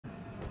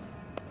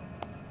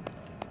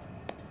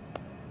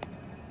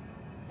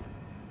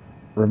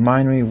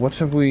Remind me,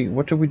 what are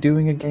we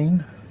doing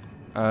again?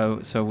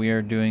 So we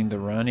are doing the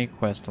Rani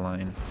quest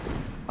line.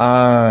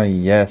 Ah,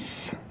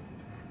 yes.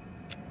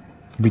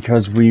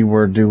 Because we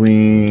were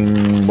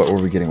doing... What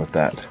were we getting with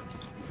that?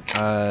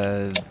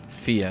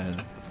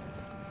 Fia.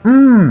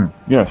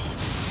 Yes.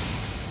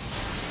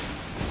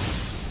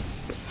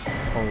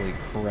 Holy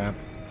crap.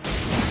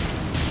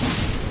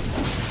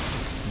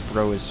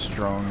 Bro is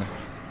strong.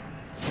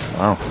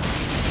 Wow.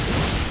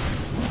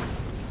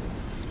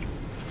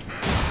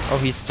 Oh,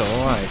 he's still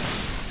alive.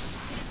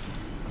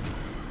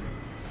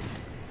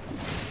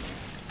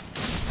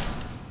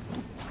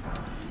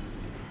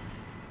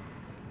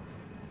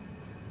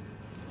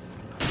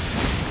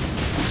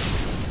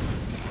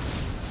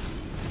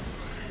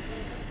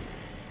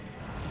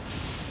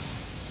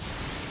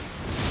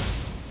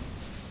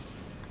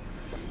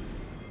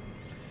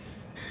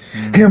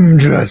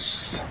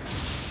 Himdras.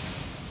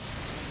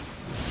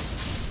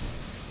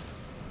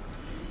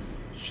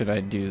 Should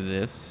I do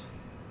this?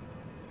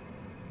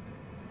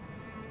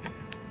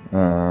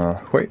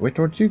 Wait,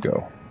 where'd you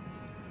go?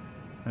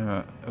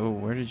 Oh,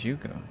 where did you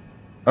go?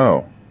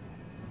 Oh.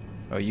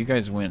 Oh, you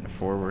guys went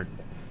forward.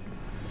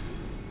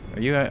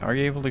 Are you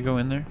able to go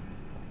in there?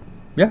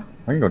 Yeah,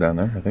 I can go down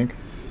there, I think.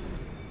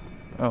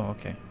 Oh,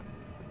 okay.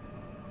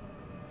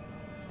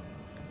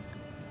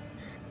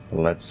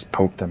 Let's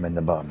poke them in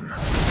the bum.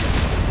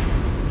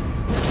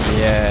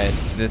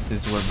 Yes, this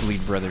is what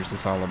Bleed Brothers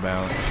is all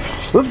about.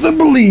 The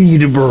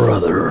Bleed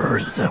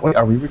Brothers! Wait,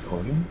 are we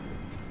recording?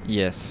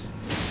 Yes.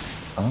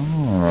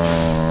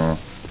 Oh.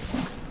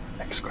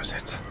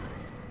 Exquisite.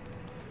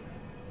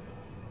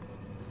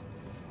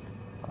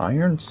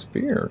 Iron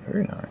Spear,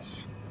 very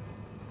nice.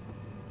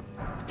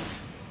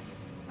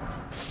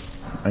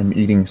 I'm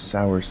eating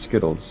sour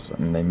Skittles,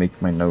 and they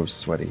make my nose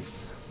sweaty.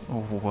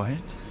 What?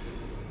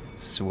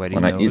 Sweaty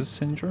When I nose eat-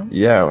 syndrome?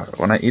 Yeah,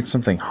 when I eat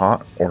something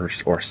hot or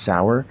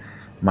sour,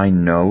 my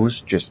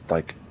nose just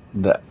like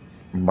the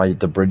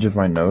bridge of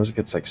my nose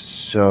gets like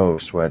so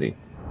sweaty.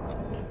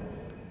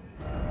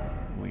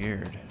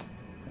 Weird.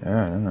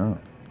 Yeah, I don't know.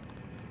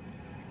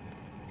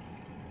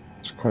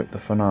 It's quite the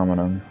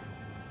phenomenon.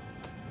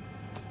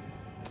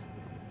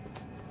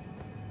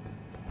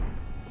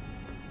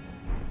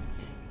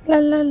 La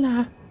la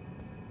la.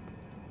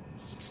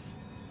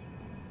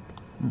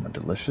 A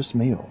delicious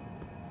meal.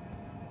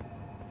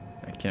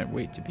 I can't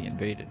wait to be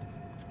invaded.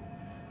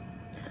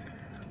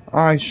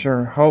 I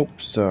sure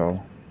hope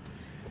so.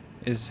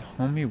 Is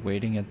homie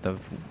waiting at the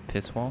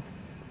piss wall?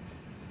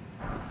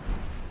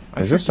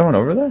 Is there someone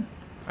over there?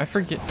 I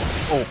forget.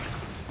 Oh,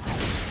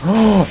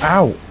 Oh,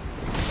 ow!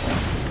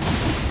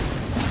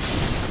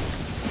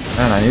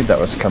 Man, I knew that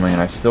was coming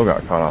and I still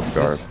got caught off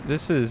guard.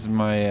 this is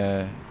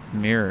my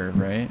mirror,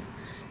 right?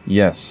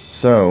 Yes,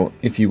 so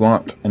if you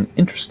want an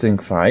interesting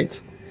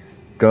fight,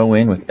 go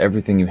in with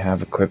everything you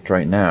have equipped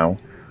right now,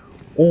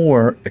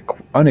 or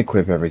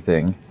unequip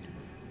everything,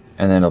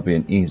 and then it'll be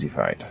an easy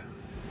fight.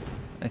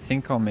 I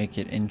think I'll make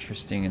it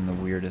interesting in the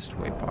weirdest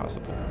way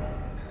possible.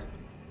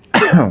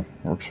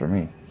 Works for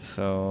me.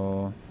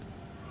 So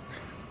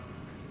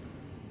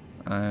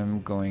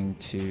I'm going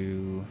to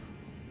do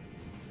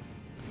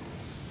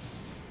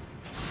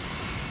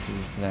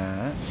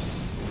that.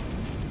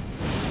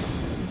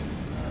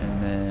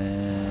 And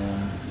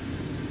then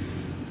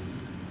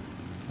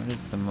what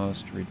is the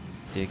most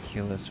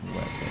ridiculous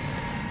weapon?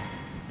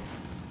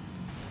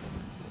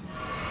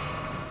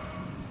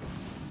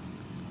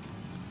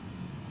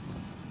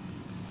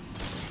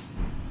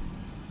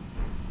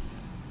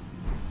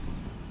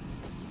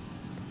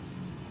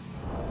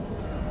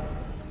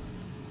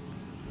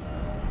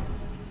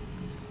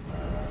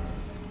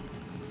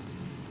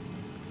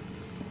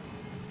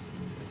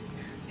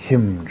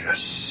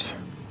 Himdras.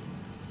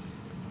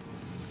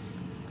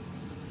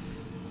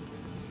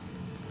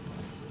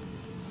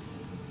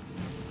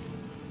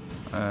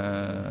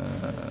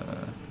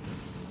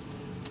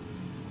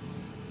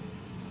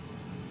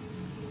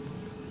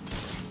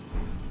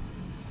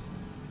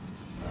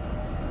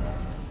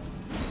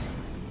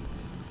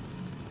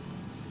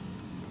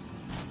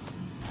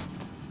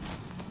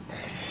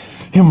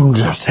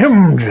 Himdras,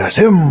 Himdras,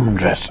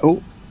 Himdras.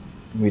 Oh,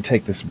 we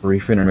take this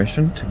brief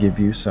intermission to give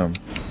you some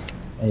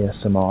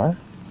ASMR.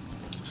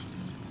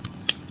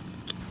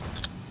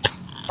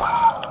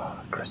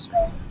 Crispy.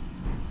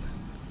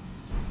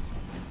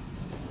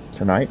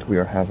 Tonight we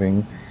are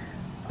having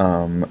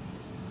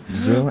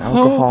zero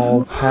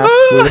alcohol pass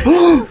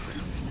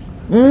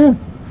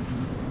with.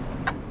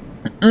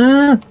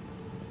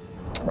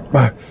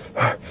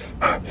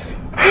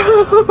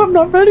 I'm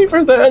not ready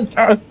for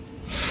that.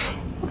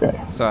 Okay.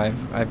 So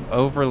I've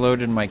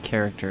overloaded my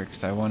character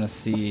because I want to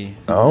see.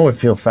 Oh, I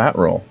feel fat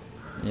roll.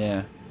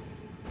 Yeah.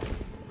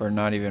 Or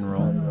not even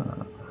roll.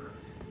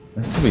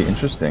 This will be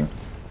interesting.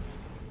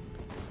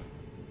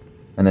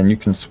 And then you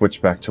can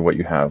switch back to what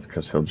you have,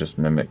 because he'll just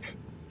mimic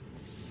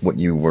what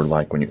you were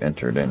like when you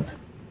entered in.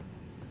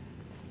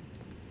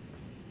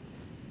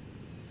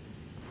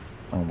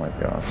 Oh my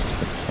gosh,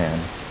 the can.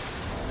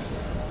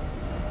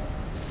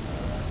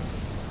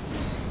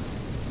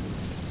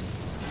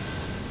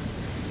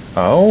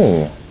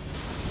 Oh.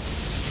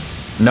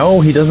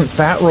 No, he doesn't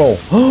fat roll.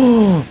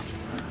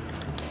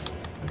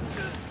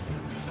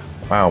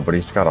 Wow, but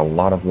he's got a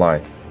lot of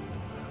life.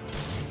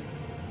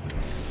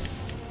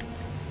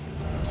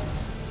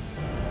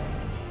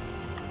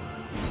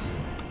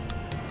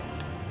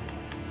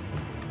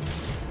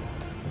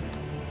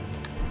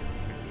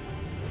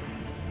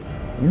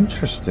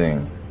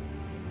 Interesting.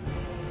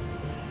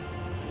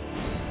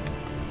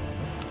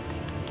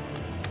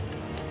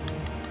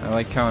 I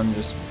like how I'm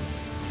just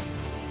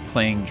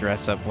playing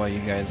dress up while you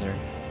guys are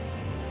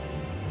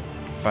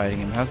fighting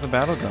him. How's the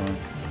battle going?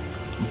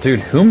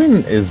 Dude,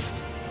 Human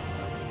is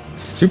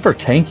super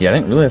tanky. I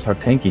didn't realize how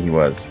tanky he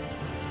was.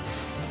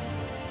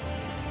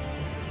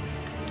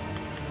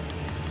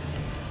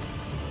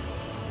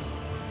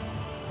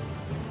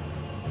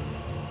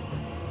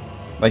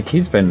 Like,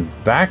 he's been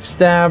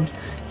backstabbed,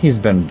 he's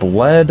been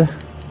bled,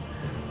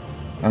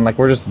 and like,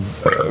 we're just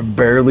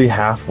barely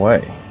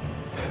halfway.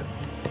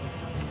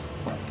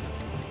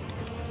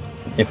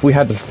 If we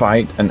had to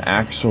fight an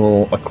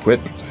actual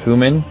equipped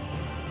Human,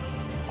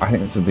 I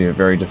think this would be a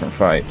very different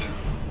fight.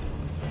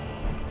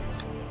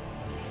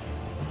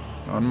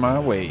 On my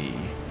way.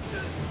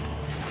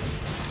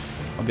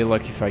 I'll be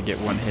lucky if I get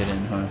one hit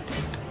in, huh?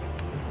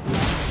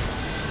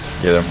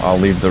 Get him. I'll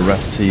leave the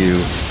rest to you.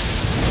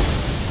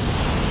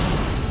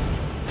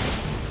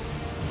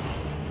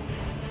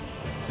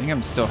 I think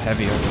I'm still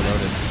heavy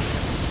overloaded.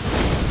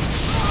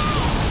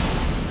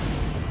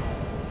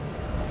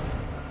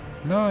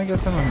 No, I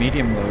guess I'm a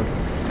medium load.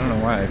 I don't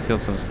know why I feel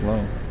so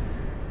slow.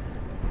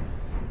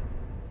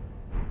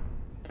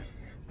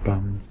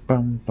 Bum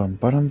bum bum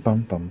bum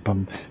bum bum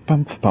bum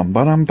bum bum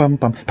bum bum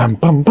bum bum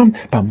bum bum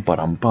bum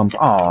bum bum.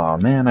 Aw,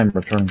 man, I'm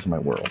returning to my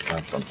world.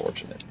 That's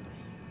unfortunate.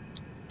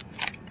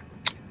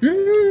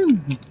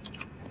 Mmm.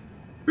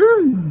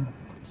 Mmm.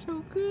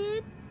 So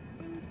good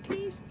and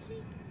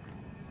tasty.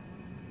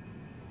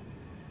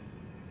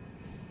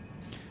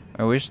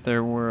 I wish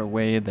there were a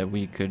way that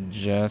we could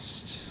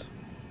just...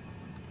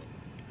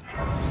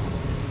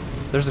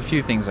 There's a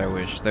few things I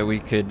wish that we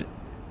could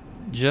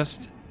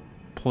just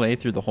play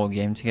through the whole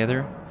game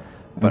together,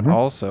 but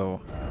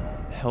also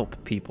help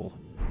people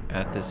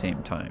at the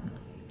same time.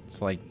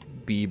 It's like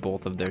be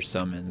both of their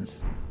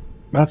summons.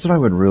 That's what I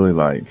would really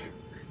like.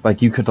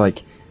 Like, you could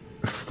like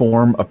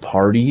form a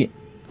party,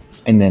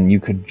 and then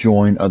you could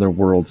join other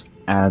worlds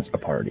as a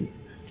party.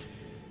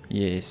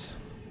 Yes.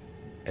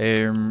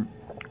 Do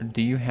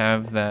you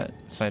have that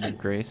Site of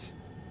Grace?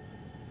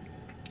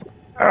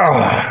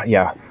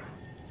 Yeah.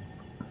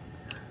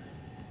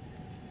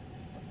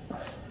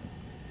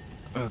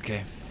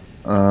 Okay.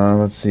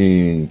 Let's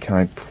see. Can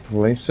I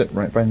place it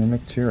right by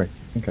Mimic Tier? I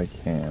think I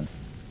can.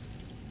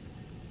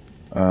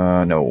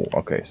 No.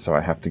 Okay, so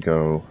I have to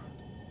go...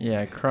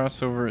 Yeah,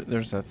 cross over.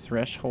 There's a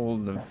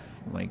threshold of,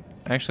 like...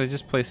 Actually,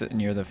 just place it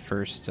near the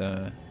first,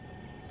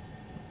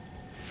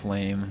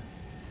 flame.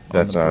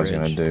 That's what I was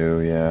gonna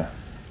do, yeah.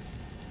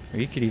 Or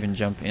you could even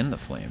jump in the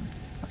flame.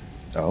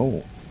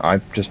 Oh. I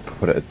just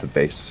put it at the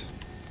base.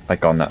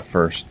 Like on that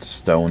first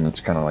stone that's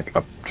kind of like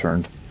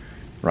upturned.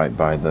 Right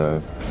by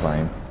the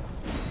flame.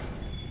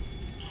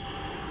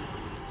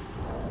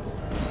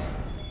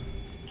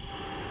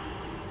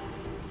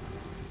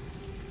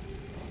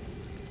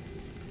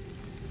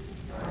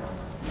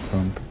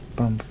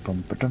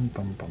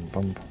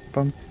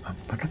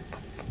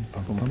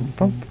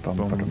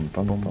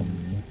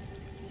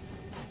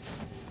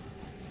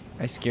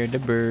 I scared the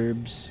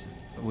burbs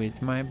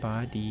with my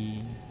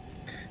body.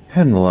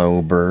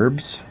 Hello,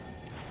 burbs.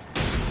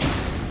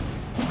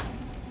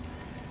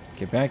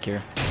 Get back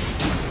here.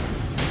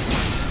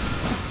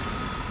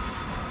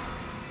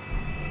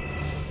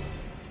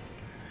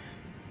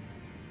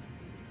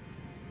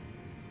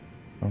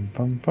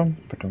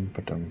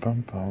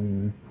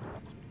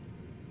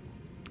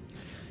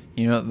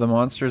 You know, the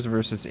Monsters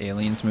vs.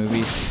 Aliens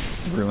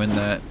movies ruined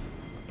that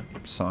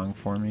song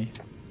for me.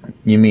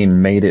 You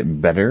mean made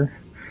it better?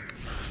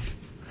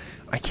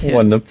 I can't.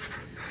 When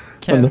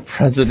the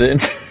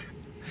president...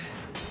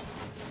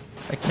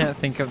 I can't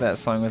think of that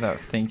song without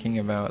thinking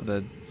about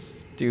the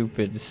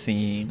stupid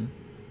scene.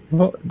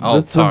 Well,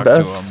 I'll talk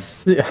to him.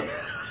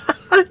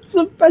 It's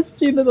the best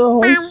scene of the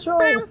whole show.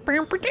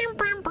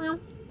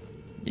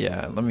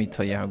 Yeah, let me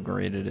tell you how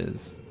great it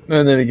is.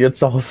 And then he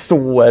gets all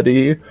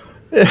sweaty.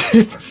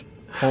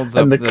 Holds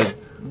up the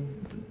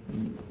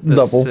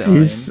double sign.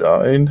 peace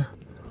sign.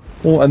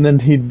 Well, and then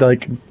he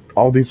like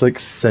all these like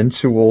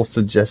sensual,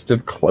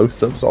 suggestive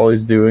close-ups while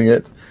he's doing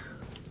it.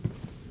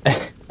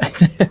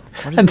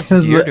 What is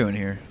this deer doing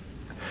here?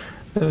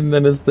 And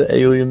then as the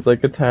aliens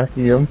like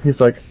attacking him, he's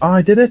like,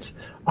 "I did it!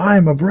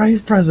 I'm a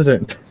brave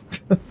president!"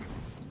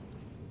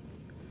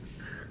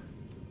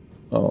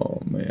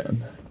 Oh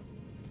man.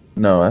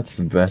 No, that's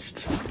the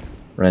best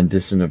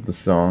rendition of the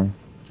song.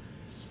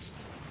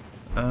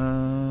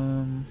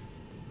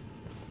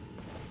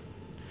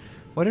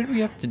 What did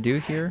we have to do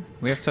here?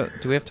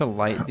 Do we have to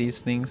light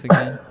these things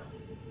again?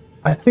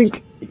 I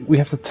think we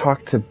have to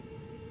talk to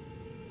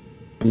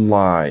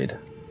Blide.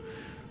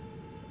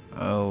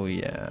 Oh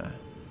yeah.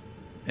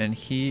 And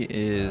he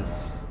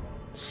is...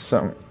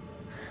 Some...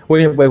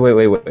 Wait.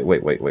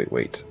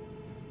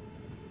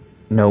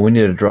 No, we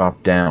need to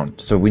drop down.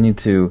 So we need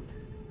to...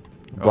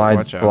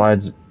 watch out.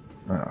 Blide's...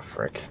 Oh,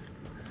 frick.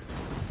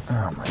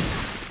 Oh, my...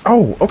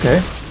 Oh,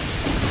 okay.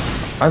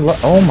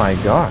 Oh, my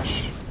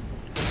gosh.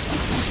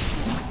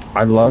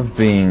 I love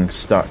being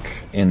stuck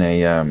in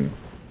a,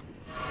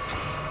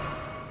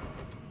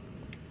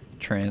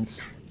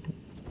 Trance.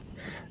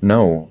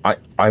 No,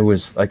 I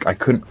was, like, I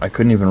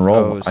couldn't even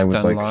roll. Oh, I was,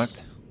 stun like...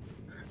 locked?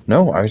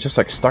 No, I was just,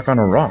 like, stuck on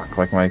a rock.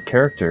 Like, my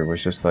character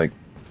was just, like...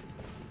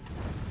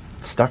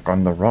 stuck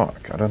on the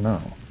rock. I don't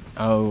know.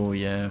 Oh,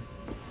 yeah.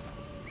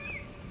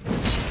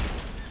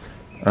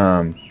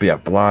 But yeah,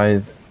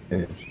 Blythe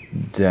is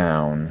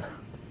down.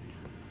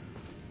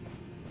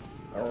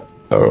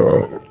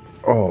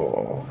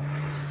 Oh,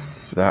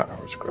 that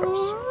was gross.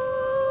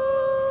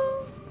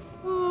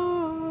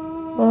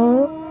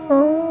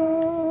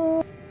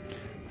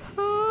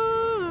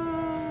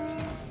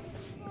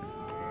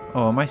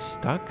 Oh, am I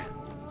stuck?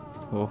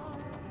 Oh.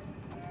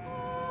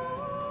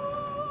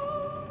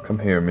 Come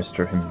here,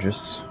 Mr.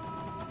 Himgis.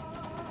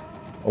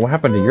 Oh, what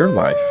happened to your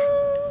life?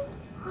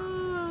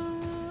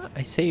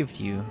 I saved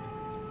you.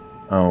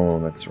 Oh,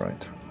 that's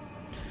right.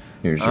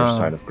 Here's your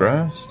side of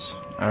grass.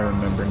 I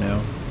remember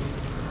now.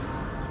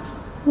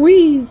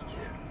 Whee!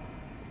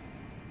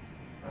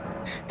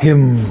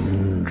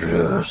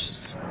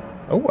 Himgis.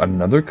 Oh,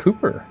 another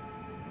Cooper.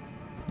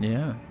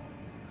 Yeah.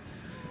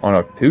 On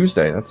a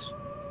Tuesday, that's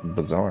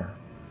bizarre.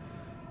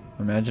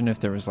 Imagine if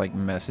there was like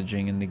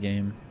messaging in the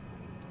game.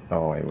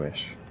 Oh, I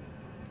wish.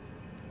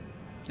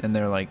 And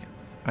they're like,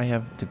 I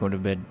have to go to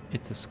bed.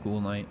 It's a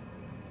school night.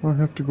 I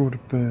have to go to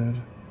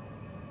bed.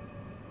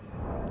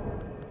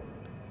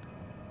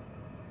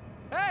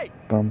 Hey!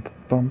 Bump,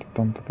 bump,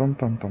 bump, bump,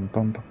 bump, bump,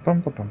 bump,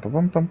 bump, bump, bump,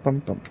 bump, bump,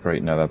 bump, bump.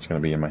 Great, now that's gonna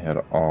be in my head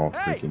all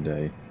freaking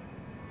day.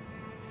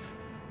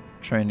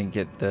 Trying to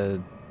get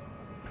the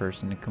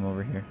person to come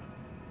over here.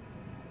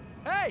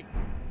 Hey!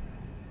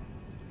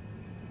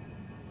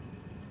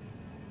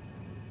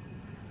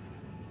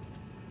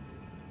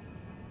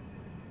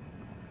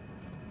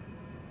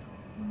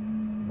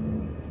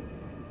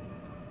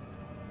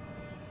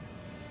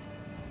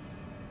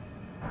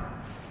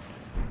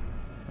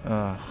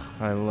 Ugh,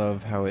 I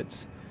love how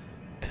it's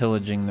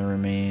pillaging the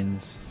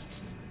remains.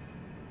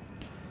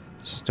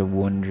 It's just a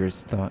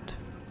wondrous thought.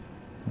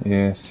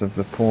 Yes, of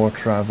the poor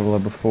traveler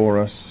before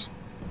us.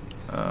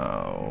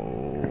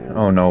 Oh.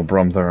 Oh no,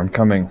 Brumther, I'm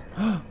coming.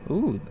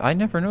 Ooh, I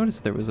never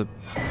noticed there was a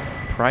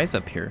prize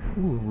up here.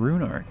 Ooh,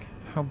 Rune Arc.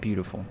 How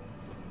beautiful.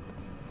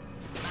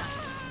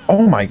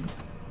 Oh my...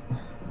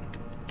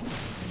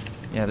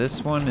 Yeah,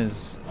 this one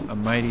is a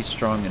mighty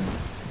strong and...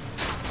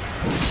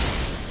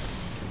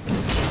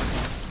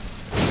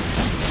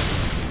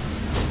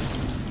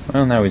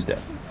 Well, now he's dead.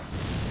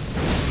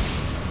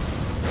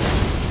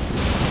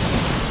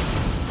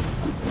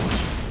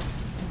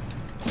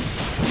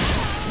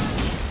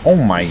 Oh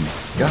my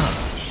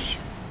gosh.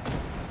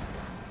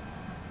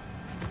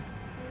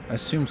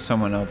 Assume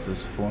someone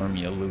else's form,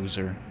 you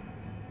loser.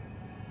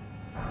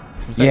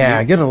 Was that Yeah,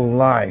 you? get a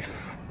life.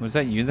 Was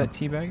that you that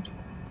teabagged?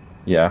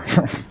 Yeah.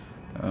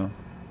 Oh.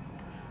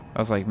 I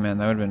was like, man,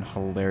 that would have been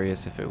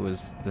hilarious if it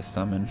was the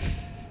summon.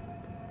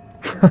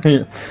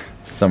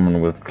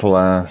 Someone with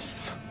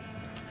class.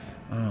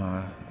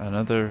 Ah,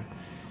 another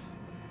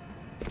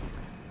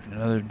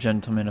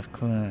gentleman of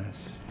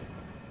class.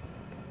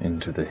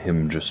 Into the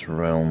Himgis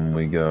realm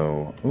we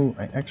go. Ooh,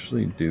 I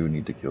actually do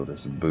need to kill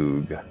this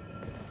boog.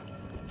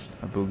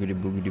 A boogity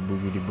boogity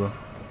boogity boo.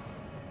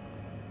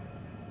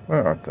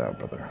 Where art thou,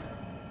 brother?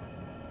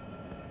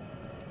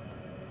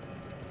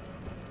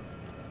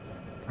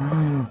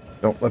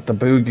 Don't let the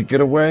boog get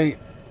away.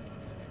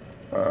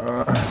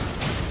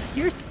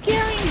 You're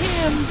scaring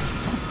him.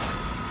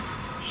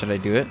 Should I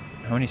do it?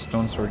 How many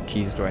stone sword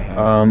keys do I have?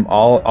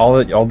 all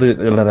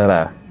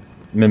the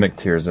mimic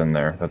tears in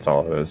there. That's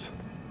all it is.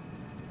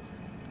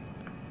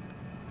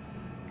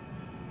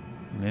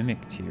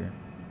 Mimic tier.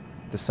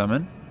 The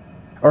summon?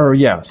 Or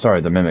yeah, sorry,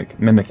 the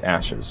mimic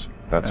ashes.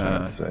 That's what I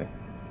meant to say.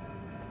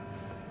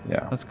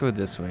 Yeah. Let's go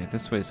this way.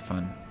 This way's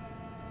fun.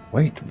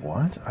 Wait,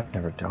 what? I've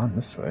never gone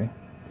this way.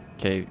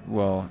 Okay,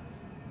 well,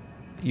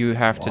 you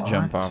have to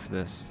jump What? off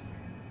this.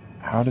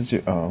 How did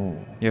you? Oh.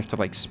 You have to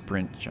like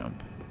sprint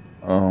jump.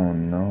 Oh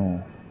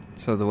no.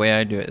 So the way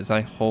I do it is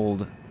I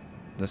hold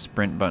the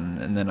sprint button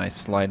and then I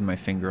slide my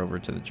finger over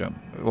to the jump.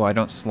 Well, I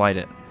don't slide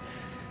it.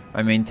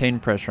 I maintain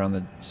pressure on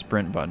the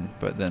sprint button,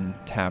 but then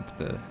tap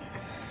the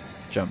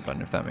jump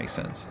button, if that makes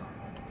sense.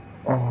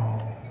 Oh.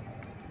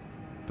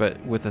 But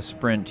with a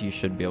sprint, you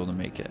should be able to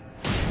make it.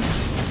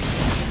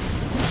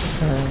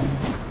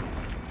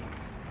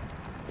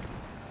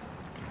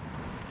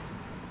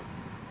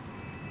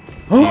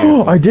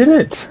 Oh, I did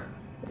it!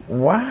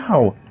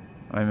 Wow.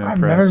 I'm I've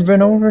impressed. never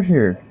been over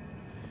here.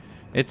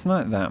 It's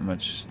not that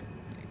much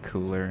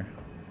cooler.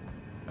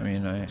 I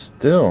mean,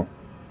 Still.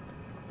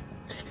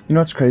 You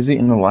know what's crazy?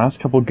 In the last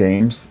couple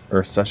games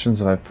or sessions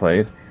that I've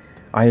played,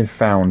 I have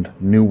found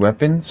new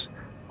weapons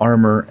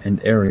armor and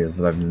areas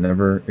that I've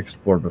never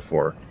explored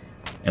before.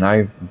 And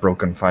I've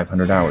broken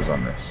 500 hours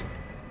on this.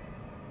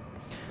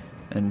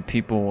 And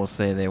people will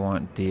say they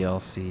want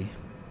DLC.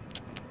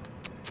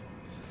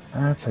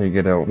 That's how you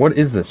get out. What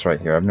is this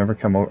right here? I've never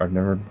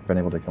been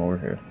able to come over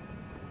here.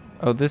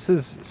 Oh, this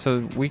is... So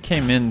we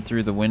came in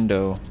through the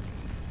window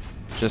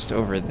just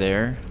over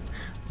there.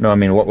 No, I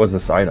mean, what was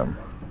this item?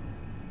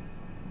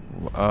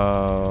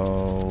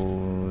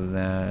 Oh,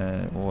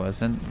 that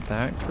wasn't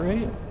that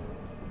great?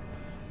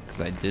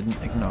 Because I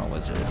didn't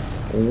acknowledge it.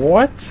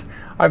 What?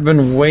 I've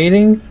been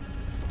waiting?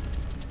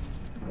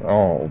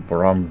 Oh,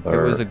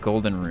 brother. It was a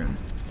golden rune.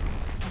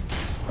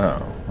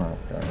 Oh,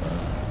 okay.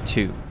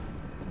 2.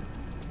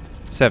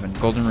 7.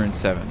 Golden rune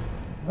 7.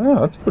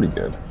 Oh, that's pretty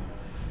good.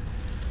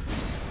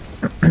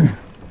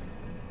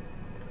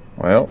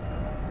 Well.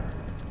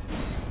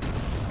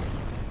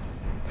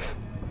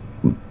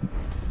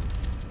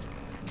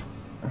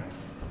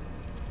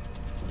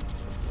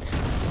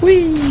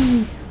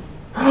 Whee!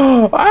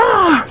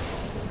 Ah!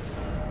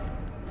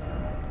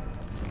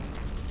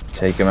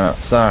 Take him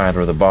outside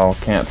where the ball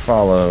can't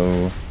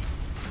follow.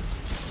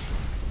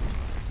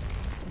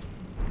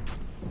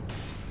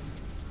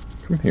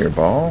 Come here,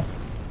 ball.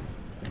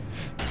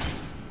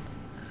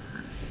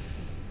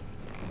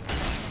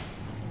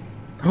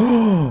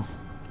 Oh!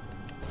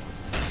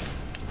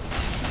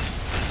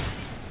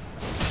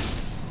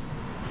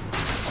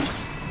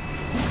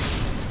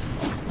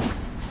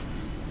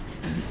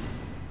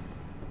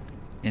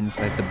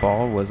 Inside the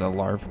ball was a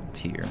larval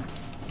tear.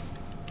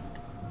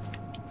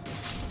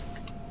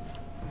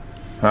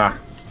 Ha!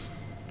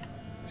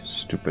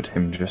 Stupid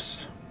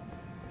Himdris.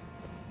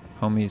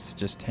 Homie's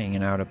just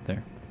hanging out up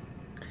there.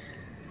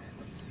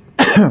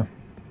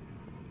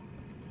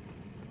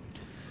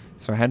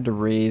 So I had to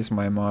raise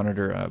my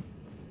monitor up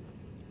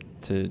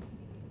to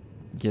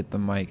get the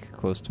mic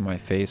close to my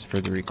face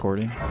for the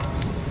recording.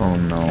 Oh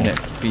no. And it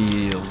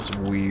feels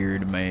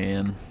weird,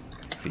 man.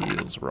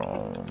 Feels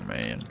wrong,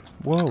 man.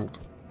 Whoa.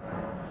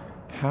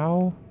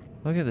 How?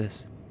 Look at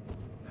this.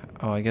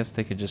 Oh, I guess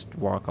they could just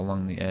walk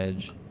along the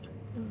edge.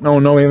 No,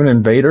 no, we have an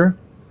invader?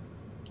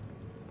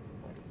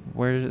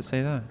 Where did it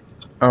say that?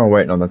 Oh,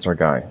 wait, no, that's our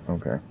guy.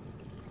 Okay.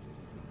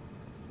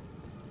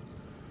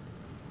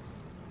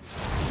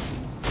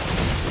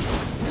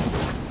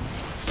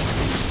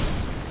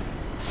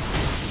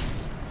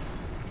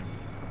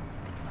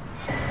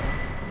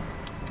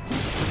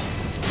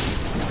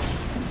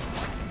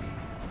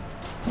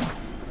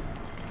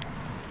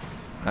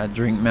 I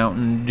drink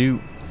Mountain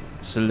Dew.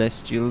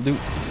 Celestial Dew.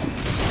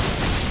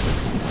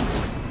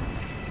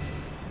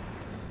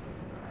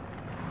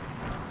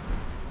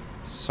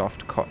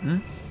 Soft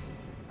cotton.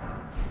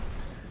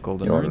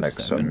 Golden Your rune legs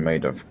are 7.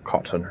 made of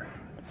cotton.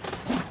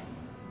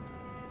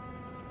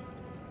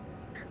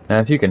 Now,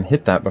 if you can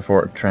hit that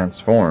before it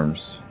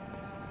transforms.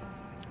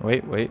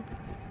 Wait, wait.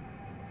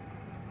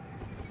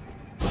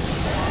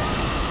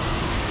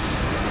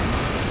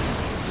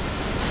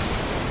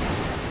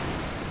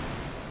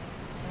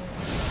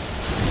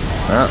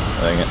 Ah,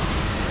 dang it.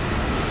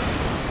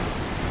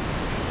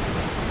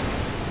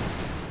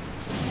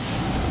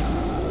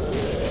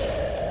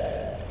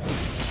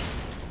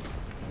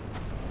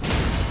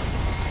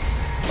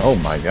 Oh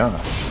my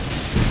gosh.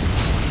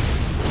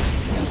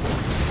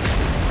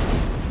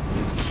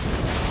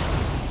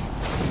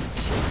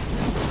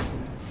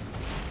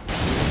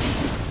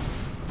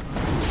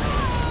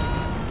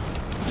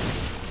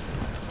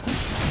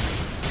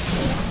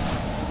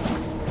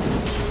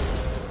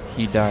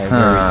 He died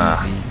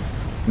very easy.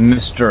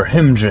 Mr.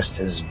 Himdris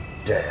is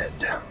dead.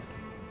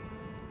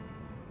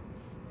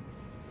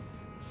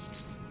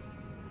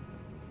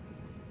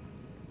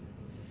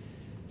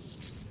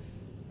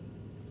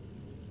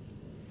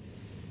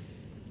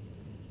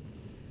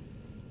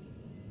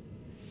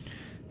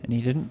 And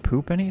he didn't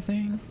poop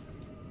anything?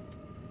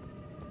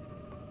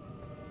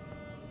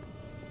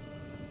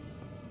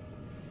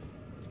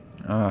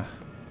 Ah.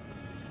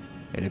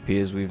 It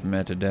appears we've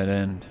met a dead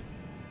end.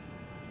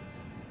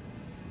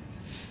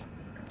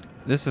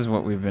 This is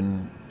what we've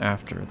been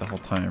after the whole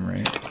time,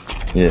 right?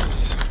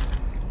 Yes.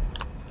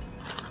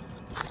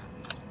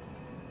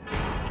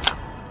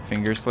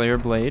 Finger Slayer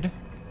Blade.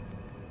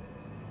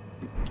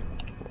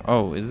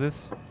 Oh, is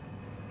this...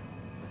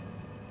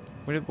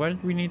 Why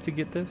did we need to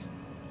get this?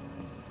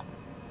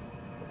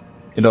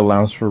 It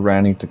allows for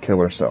Ranni to kill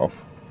herself.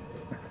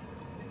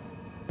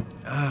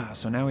 Ah,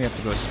 so now we have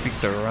to go speak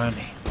to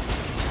Ranni.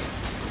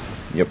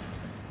 Yep.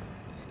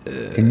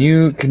 Can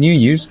you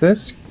use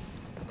this?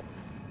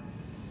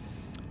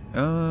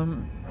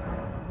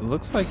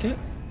 Looks like it.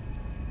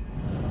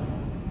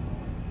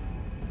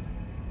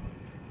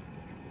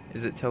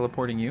 Is it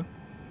teleporting you?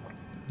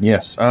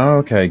 Yes. Oh,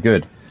 okay,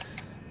 good.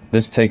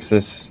 This takes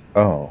us...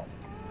 Oh.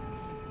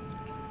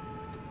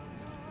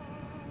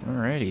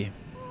 Alrighty.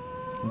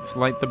 It's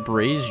like the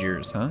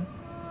braziers, huh?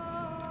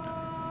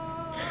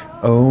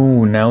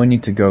 Oh, now we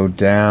need to go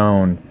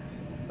down.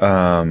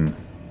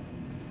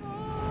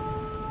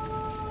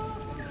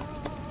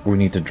 We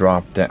need to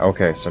drop down.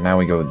 Okay, so now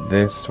we go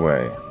this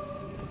way.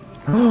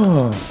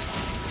 Oh.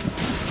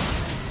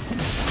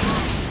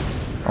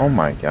 Oh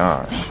my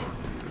gosh.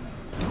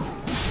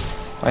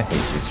 I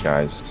hate these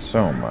guys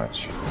so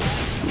much.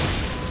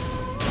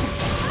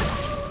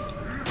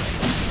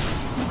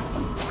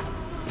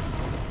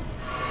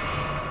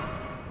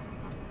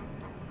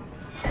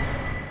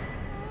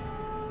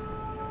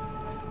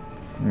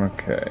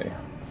 Okay.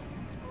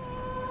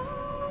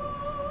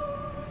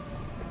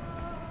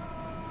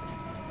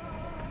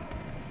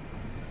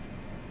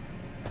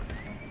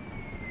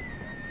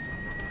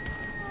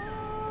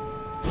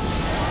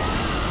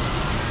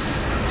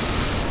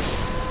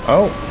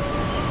 Oh.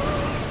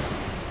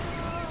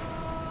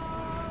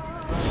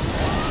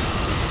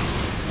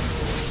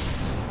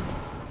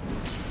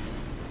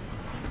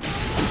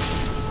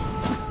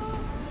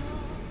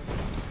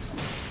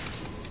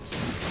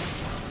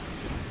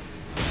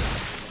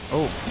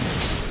 Oh.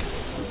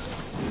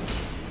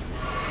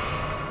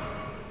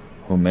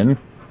 Woman.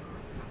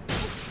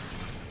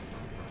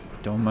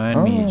 Don't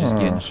mind me just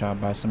getting Oh.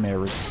 shot by some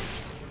arrows.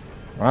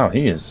 Wow,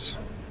 he is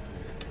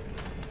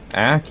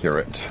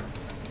accurate.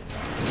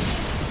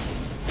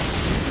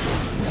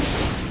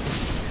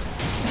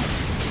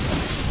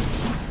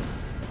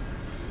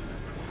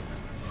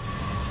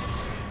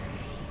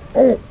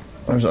 Oh,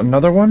 there's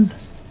another one.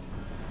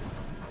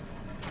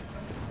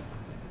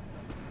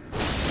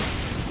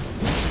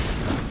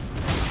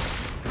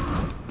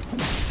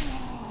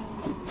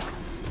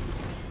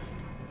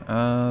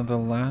 The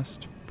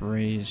last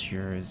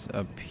brazier is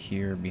up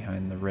here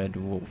behind the red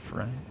wolf,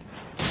 right?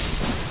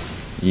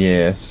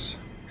 Yes.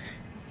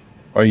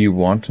 Are you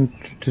wanting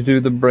to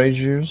do the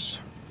braziers?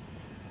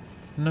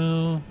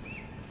 No.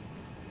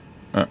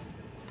 I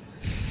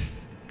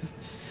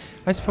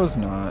suppose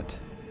not.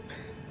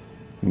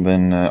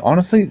 Then,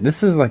 honestly,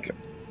 this is like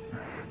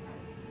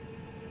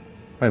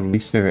my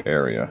least favorite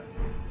area.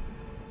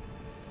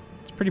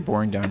 It's pretty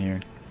boring down here.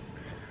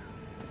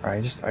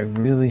 I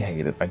really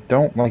hate it. I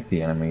don't like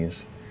the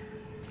enemies.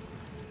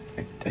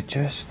 I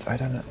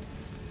don't know.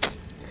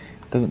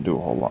 It doesn't do a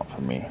whole lot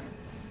for me.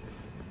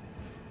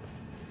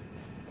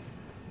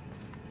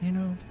 You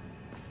know,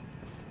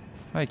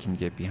 I can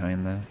get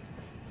behind that.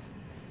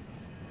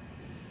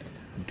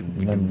 No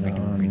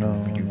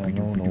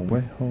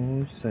way,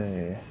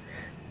 Jose,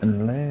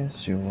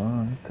 unless you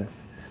want it.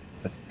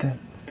 But then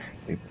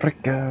we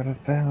break out our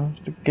vows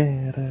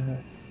together.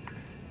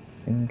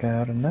 And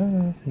got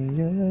enough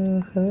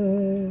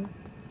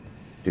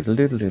Diddle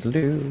diddle diddle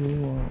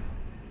do.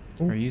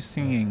 Are you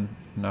singing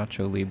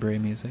Nacho Libre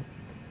music?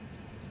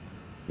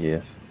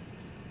 Yes.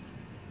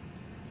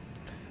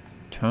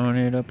 Turn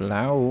it up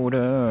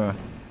louder.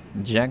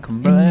 Jack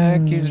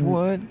Black is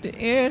what the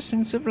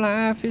essence of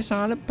life is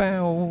all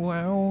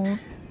about.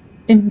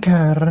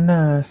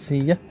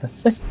 Encarnacia.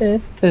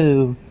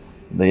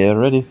 They are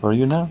ready for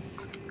you now.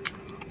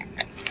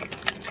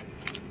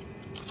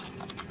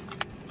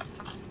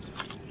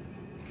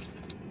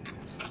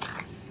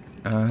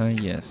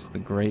 Yes, the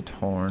great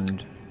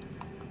horned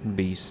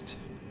beast.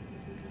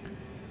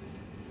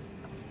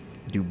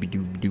 Doobie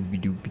doobie doobie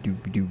doobie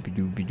doobie doobie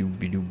doobie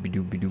doobie doobie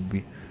doobie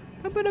doobie.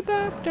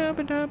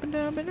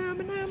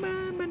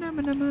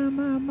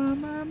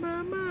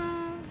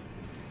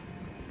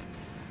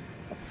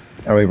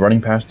 Are we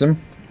running past him?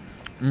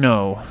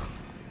 No.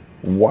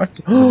 What?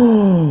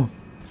 Oh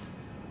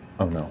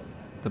no.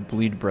 The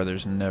Bleed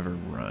Brothers never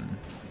run.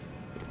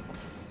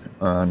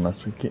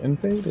 Unless we get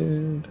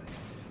invaded.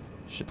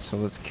 Shit, so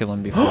let's kill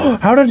him before.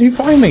 How did he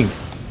find me?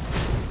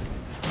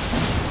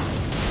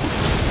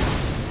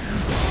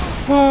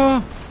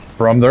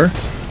 Brother,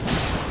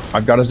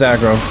 I've got his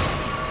aggro.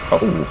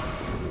 Oh.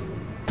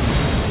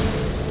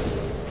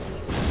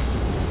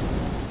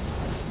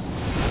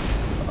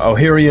 Oh,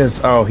 here he is.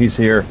 Oh, he's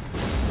here.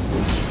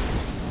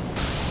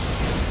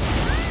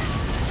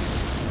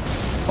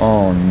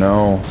 Oh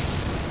no.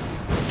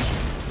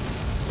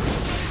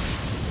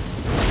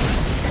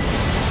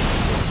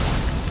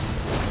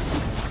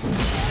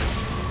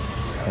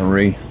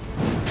 Hurry.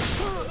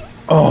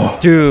 Oh.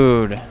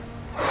 Dude.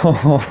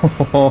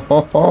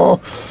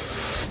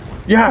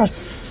 Yeah,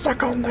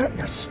 suck on that,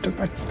 you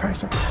stupid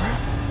piece of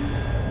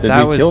crap. Did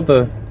That we kill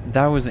the...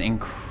 That was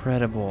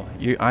incredible.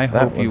 I That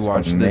hope you was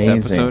watched this amazing.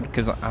 episode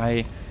because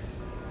I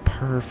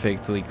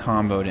perfectly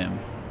comboed him.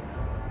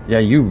 Yeah,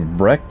 you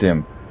wrecked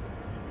him.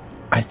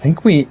 I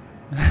think we...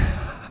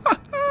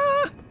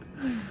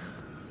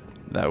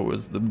 That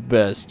was the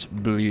best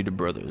Bleed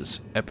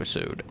Brothers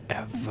episode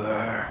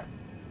ever.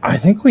 I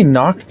think we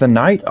knocked the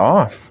knight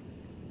off.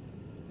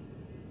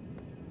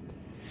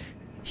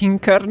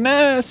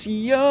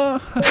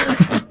 Encarnacia.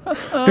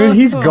 Dude,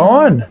 he's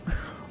gone.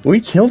 We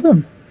killed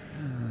him.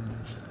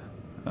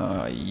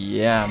 Oh,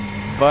 yeah,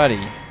 buddy.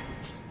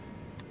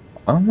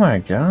 Oh my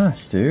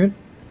gosh, dude.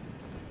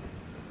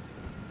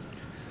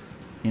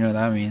 You know what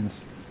that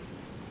means?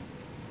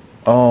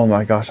 Oh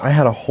my gosh, I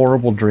had a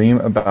horrible dream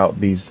about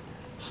these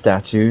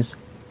statues.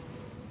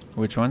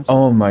 Which ones?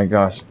 Oh my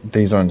gosh,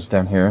 these ones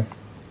down here.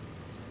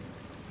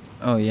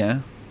 Oh,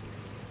 yeah.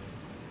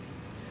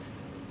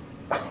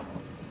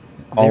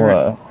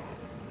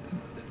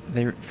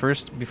 They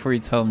first, before you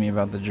tell me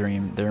about the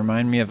dream, they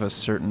remind me of a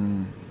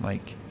certain,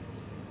 like,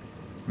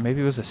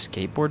 maybe it was a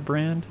skateboard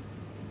brand.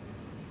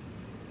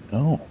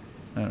 Oh.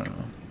 I don't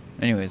know.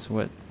 Anyways,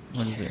 what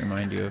does it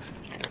remind you of?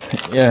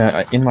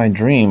 Yeah, in my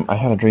dream, I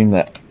had a dream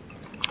that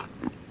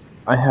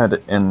I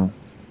had an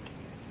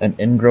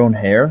ingrown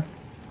hair,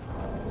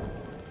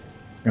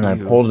 and I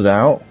Ew. pulled it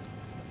out,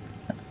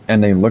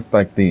 and they looked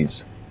like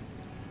these.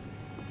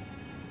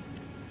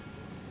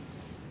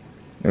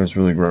 It was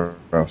really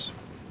gross.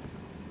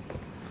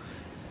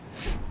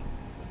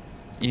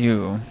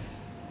 Ew.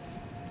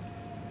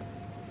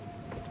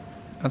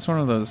 That's one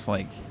of those,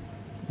 like,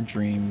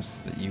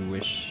 dreams that you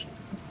wish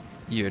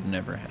you had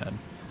never had.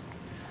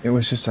 It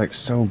was just like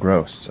so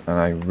gross, and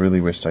I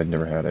really wished I'd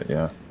never had it.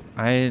 Yeah.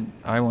 I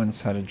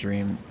once had a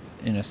dream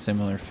in a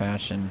similar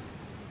fashion,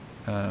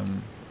 where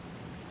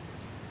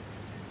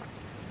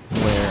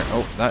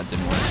that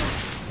didn't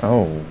work.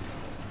 Oh,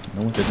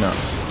 no, it did not.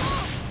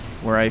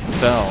 Where I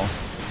fell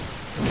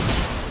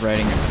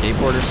riding a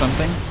skateboard or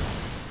something,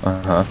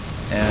 Uh huh.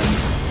 and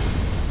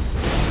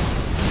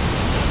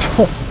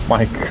Oh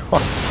my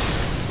god.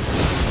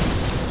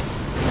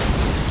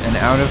 and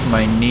out of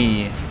my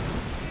knee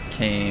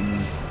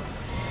came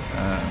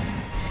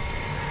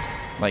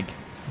like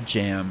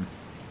jam.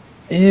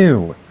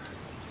 Ew.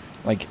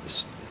 Like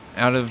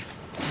out of,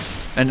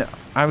 and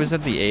I was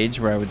at the age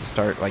where I would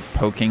start like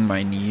poking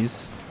my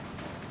knees.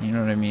 You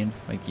know what I mean?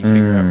 Like you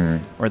figure out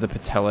where the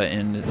patella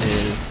end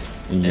is.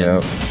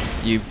 Yep.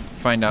 And you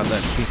find out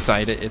that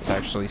beside it, it's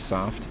actually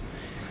soft.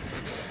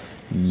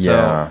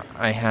 Yeah. So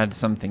I had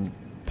something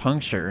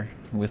puncture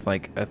with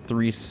like a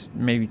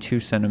maybe 2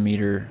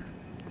 centimeter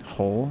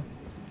hole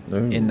Ooh.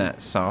 in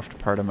that soft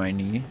part of my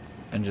knee,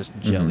 and just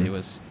jelly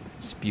was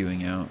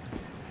spewing out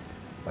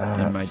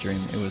in my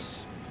dream. It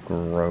was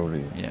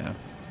grody. yeah.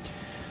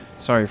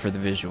 Sorry for the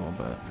visual,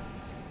 but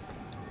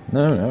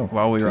No.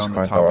 while we were Just on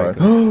the quite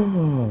topic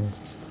alright.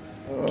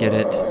 of get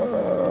it,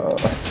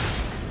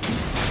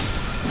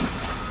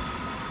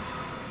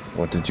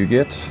 What did you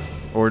get?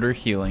 order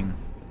healing.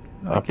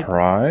 A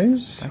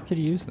prize? I could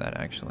use that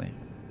actually.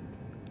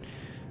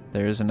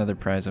 There is another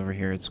prize over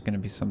here. It's going to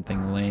be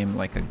something lame,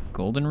 like a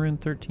Golden Rune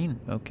 13.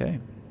 Okay.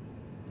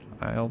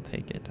 I'll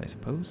take it, I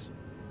suppose.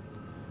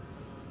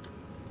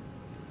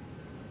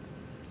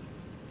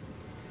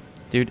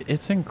 Dude,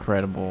 it's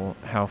incredible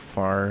how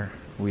far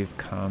we've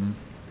come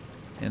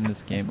in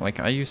this game. Like,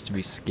 I used to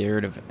be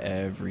scared of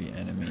every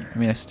enemy. I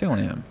mean, I still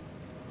am.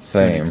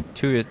 Same.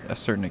 To a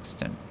certain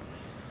extent.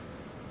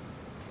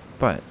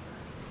 But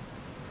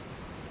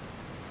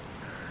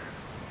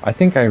I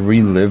think I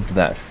relived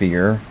that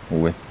fear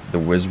with the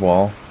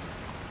Whizwall.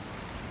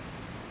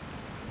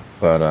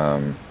 But,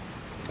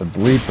 the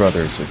Bleed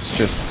Brothers, it's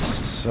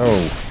just so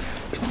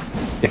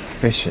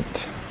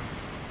efficient.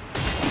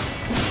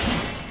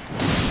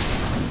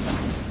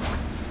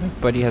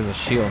 Buddy has a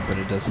shield, but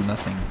it does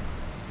nothing.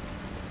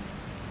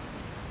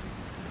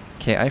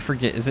 Okay, I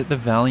forget. Is it the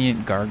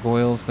Valiant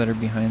Gargoyles that are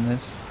behind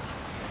this?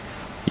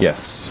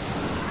 Yes.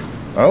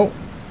 Oh.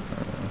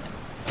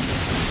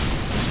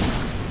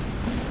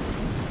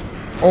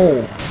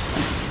 Oh.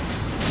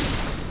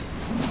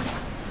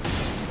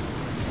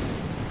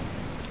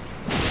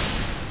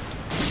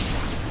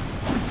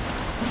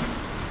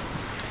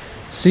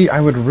 See,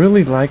 I would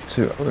really like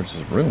to... Oh, there's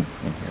a room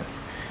in here.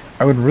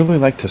 I would really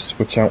like to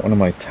switch out one of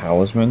my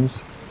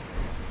talismans.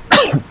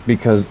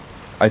 Because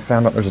I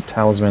found out there's a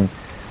talisman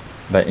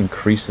that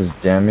increases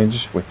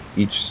damage with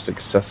each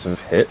successive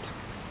hit.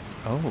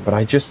 Oh. But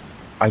I just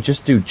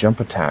do jump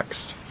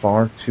attacks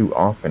far too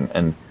often,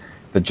 and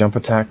the jump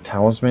attack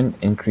talisman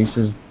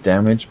increases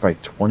damage by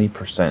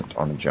 20%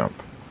 on a jump.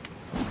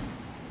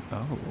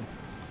 Oh.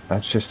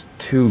 That's just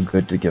too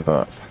good to give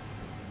up.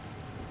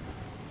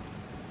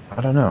 I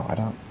don't know. I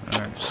don't.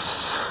 Alright.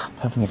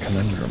 Having a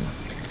conundrum.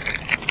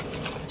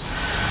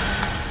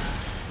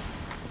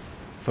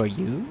 For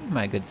you,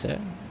 my good sir.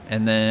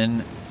 And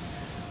then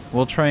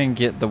we'll try and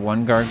get the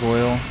one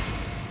gargoyle.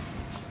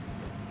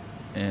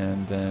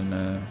 And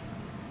then,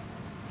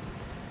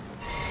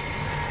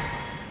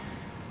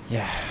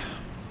 yeah.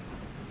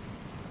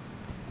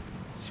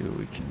 See what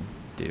we can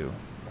do.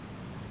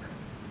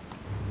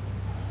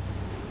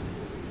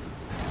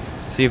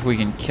 See if we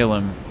can kill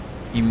him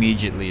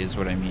immediately is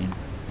what I mean.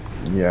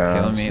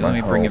 Yeah. Okay, let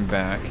me bring him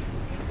back.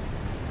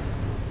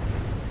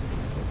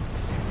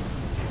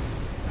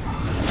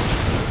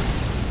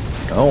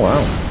 Oh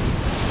wow.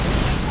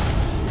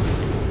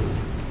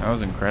 That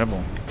was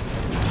incredible.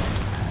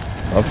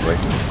 Lovely.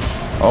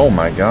 Oh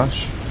my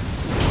gosh.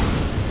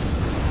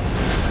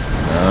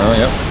 Oh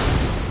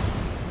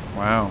yep.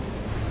 Wow.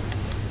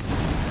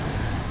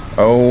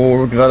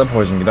 Oh, get out of the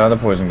poison! Get out of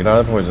the poison! Get out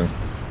of the poison!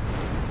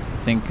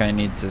 I think I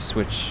need to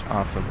switch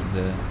off of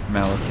the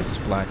Malekith's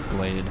Black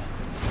Blade.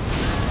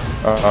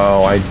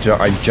 Oh, I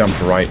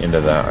jumped right into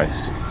that.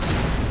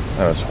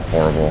 That was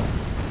horrible.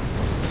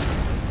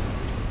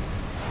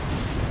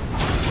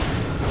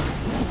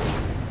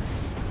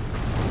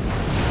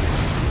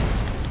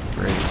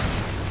 Great.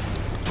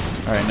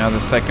 Alright, now the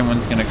second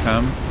one's gonna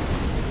come.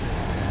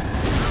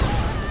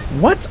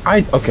 What?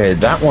 Okay,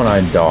 that one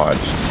I dodged.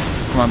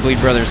 Come on, Bleed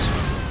Brothers.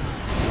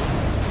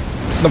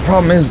 The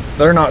problem is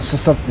they're not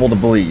susceptible to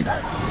bleed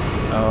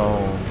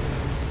Oh.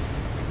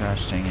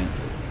 Gosh dang it.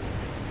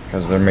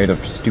 because they're made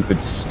of stupid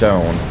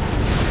stone.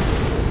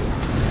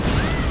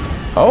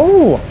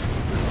 Oh!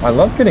 I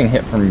love getting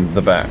hit from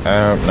the back.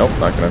 Nope,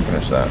 not gonna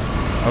finish that.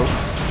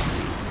 Oh.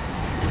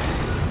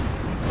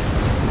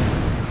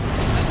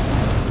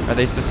 Are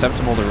they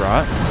susceptible to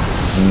rot?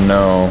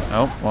 No.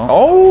 Oh, well.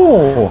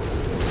 Oh!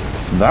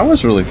 That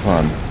was really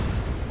fun.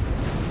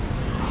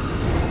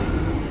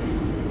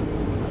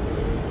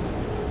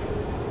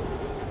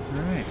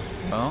 Alright,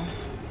 well.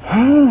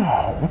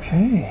 Oh,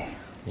 okay.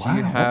 Do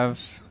you have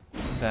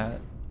that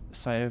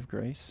site of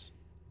grace?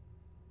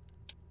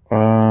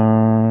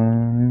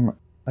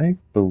 I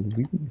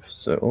believe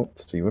so.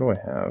 Let's see, what do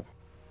I have?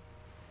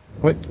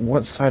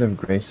 What side of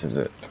grace is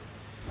it?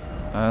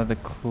 The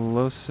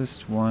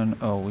closest one...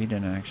 Oh, we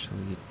didn't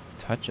actually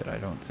touch it, I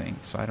don't think.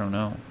 So I don't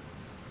know.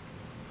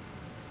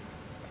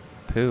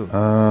 Pooh.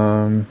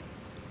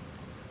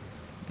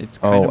 It's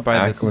kind of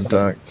by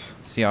aqueduct.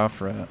 the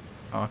Siofra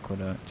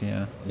aqueduct,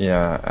 yeah.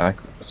 Yeah,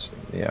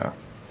 yeah.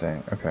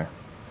 Dang, okay.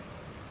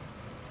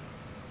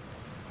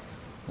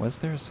 Was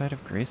there a site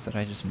of grace that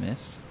I just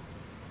missed?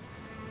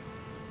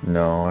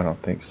 No, I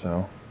don't think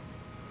so.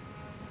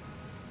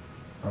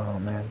 Oh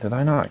man, did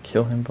I not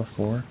kill him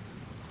before?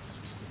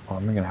 Oh,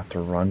 I'm gonna have to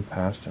run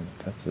past him.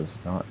 This is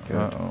not good.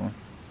 Uh-oh.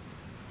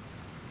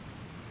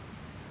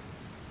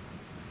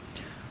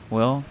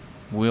 Well,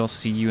 we'll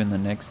see you in the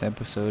next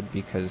episode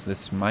because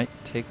this might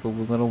take a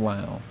little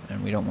while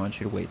and we don't want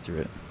you to wait through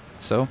it.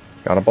 So,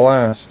 Got a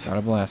blast. got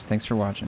a blast. Thanks for watching.